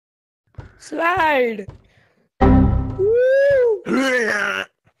Slide. Woo!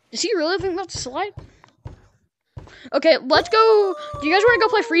 Does he really think that's a slide? Okay, let's go. Do you guys want to go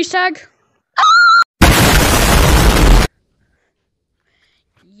play freeze tag?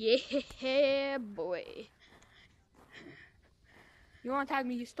 Yeah, boy. You want to tag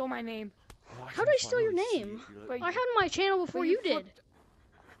me? You stole my name. How did I steal your name? But, I had my channel before you did.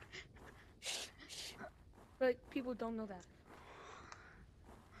 But people don't know that.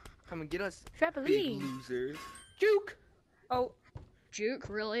 Come and get us, Trampoline. big losers. Juke. Oh. Juke?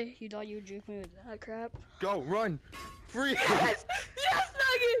 Really? You thought you would juke me with that crap? Go, run. Free. Yes! Yes,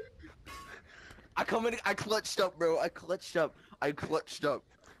 Nugget! I come in, I clutched up, bro. I clutched up. I clutched up.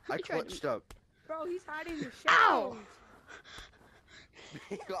 Bro, he's hiding the shadows. Ow!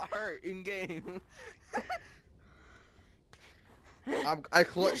 He got hurt in game. I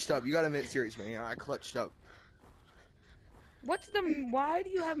clutched up. You gotta admit, serious, man. I clutched up. Why do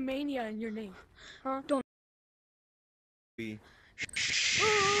you have mania in your name? Huh? Don't.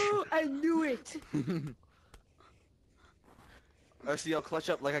 Oh, I knew it. RCL, clutch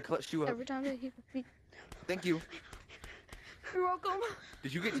up like I clutched you up. Every time that he. Thank you. You're welcome.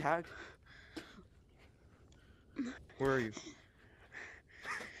 Did you get tagged? Where are you?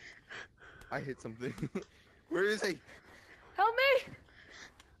 I hit something. Where is he? Help me!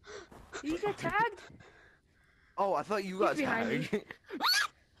 Did you get tagged? Oh, I thought you got behind me. tagged.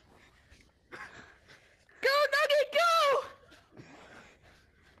 Go, Nugget,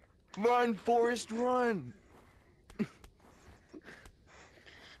 go! Run, Forrest, run!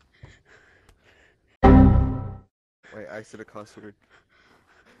 Wait, I said a cuss word.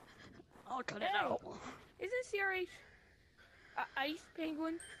 I'll cut it out. Isn't CRH ice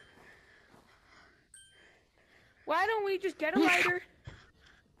penguin? Why don't we just get a lighter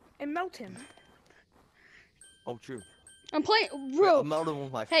and melt him? Oh, true. I'm playing, Wait, bro. I'll melt him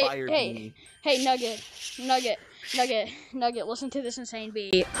with my Hey, fire hey, beanie. hey, Nugget. Listen to this insane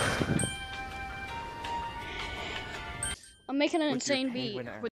beat. I'm making an With your insane beat. penguin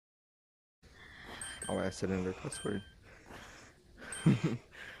ass. Oh, I said another cuss word.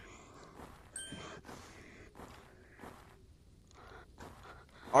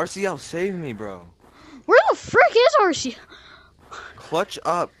 RCL, save me, bro. Where the frick is RC? Clutch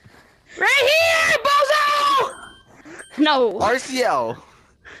up. Right here, bozo! No. RCL.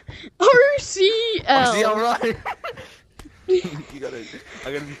 RCL. RCL, run. I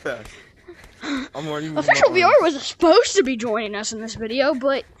gotta be fast. I'm already moving Official my VR arms. was supposed to be joining us in this video,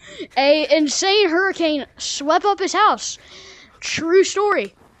 but a insane hurricane swept up his house. True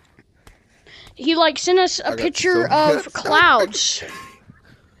story. He sent us a got picture so of mad. clouds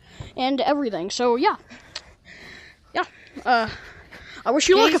and everything. So yeah. I wish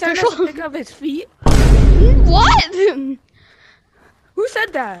you luck, Can you send us a official. pic of his feet? What? Who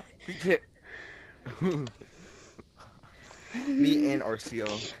said that? Big hit. Me and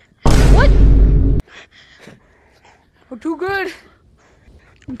RCL. What? I'm too good.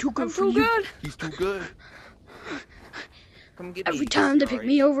 I'm too good I'm for too you. good. He's too good. Come get me. Every time they pick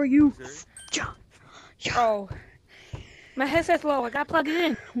me over you. Ja. Oh. My headset's low. I gotta plug it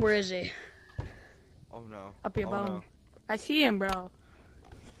in. Where is he? Oh no. Up your Oh, bum. no. I see him, bro.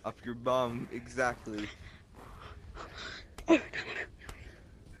 Up your bum, exactly.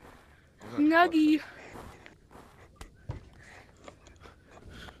 Nuggy.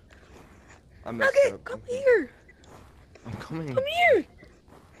 I messed Nugget, up. come here. I'm coming. Come here.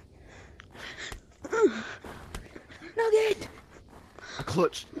 Nugget. I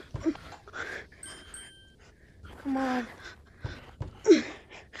clutched. Come on.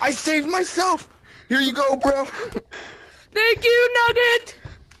 I saved myself. Here you go, bro. Thank you, Nugget.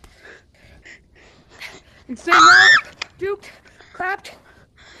 Insane rock. Duked. Clapped.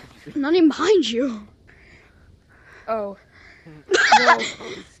 I'm not even behind you. Oh. Well,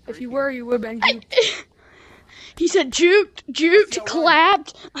 if you were, you would have been duked. He said juked,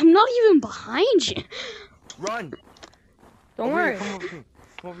 clapped. I'm not even behind you. Run. Don't Over worry. here, come over here.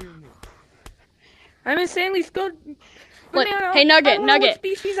 Come over here with me. I'm insanely skilled. What? Banana. Hey, I Nugget, don't know what Nugget.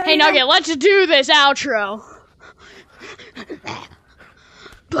 species I Hey, am. Nugget, let's do this outro.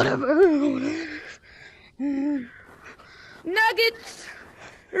 Nuggets.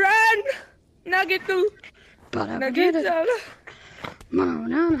 Run. Nugget. Go. Nuggets.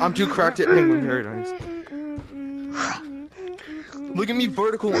 I'm too cracked at Penguin Paradise. Look at me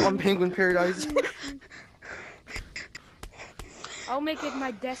vertical on Penguin Paradise. I'll make it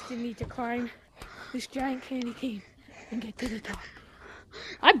my destiny to climb this giant candy cane and get to the top.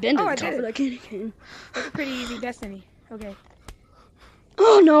 I've been to Oh, the I top did of it. that candy cane. That's a pretty easy destiny. Okay.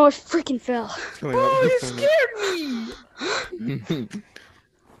 Oh no, I freaking fell. It's coming up, Oh, you it's coming scared me! up.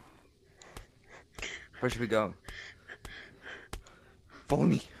 Where should we go? Follow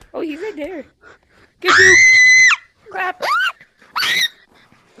me. Oh, he's right there. Get you. Crap.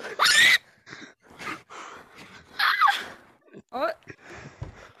 Oh,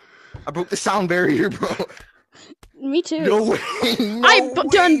 I broke the sound barrier, bro. Me too. No way. No I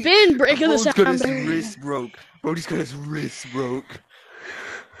done been breaking the Bro's got sound his barrier. wrist broke. Brody's got his wrist broke.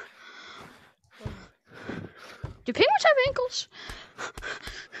 Do penguins have ankles?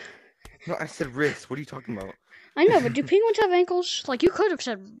 No, I said wrist. What are you talking about? I know, but do penguins have ankles? Like, you could have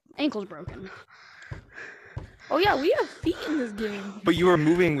said ankles broken. oh yeah, we have feet in this game. But you were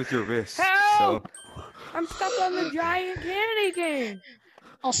moving with your wrist. Help! So I'm stuck on the giant candy cane.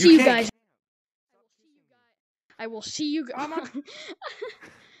 I'll see you can't- guys. I will see you guys.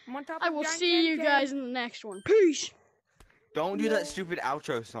 I'm on top of I will giant see candy you cane. guys in the next one. Peace. don't do that stupid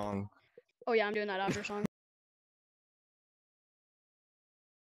outro song. Oh yeah, I'm doing that outro song.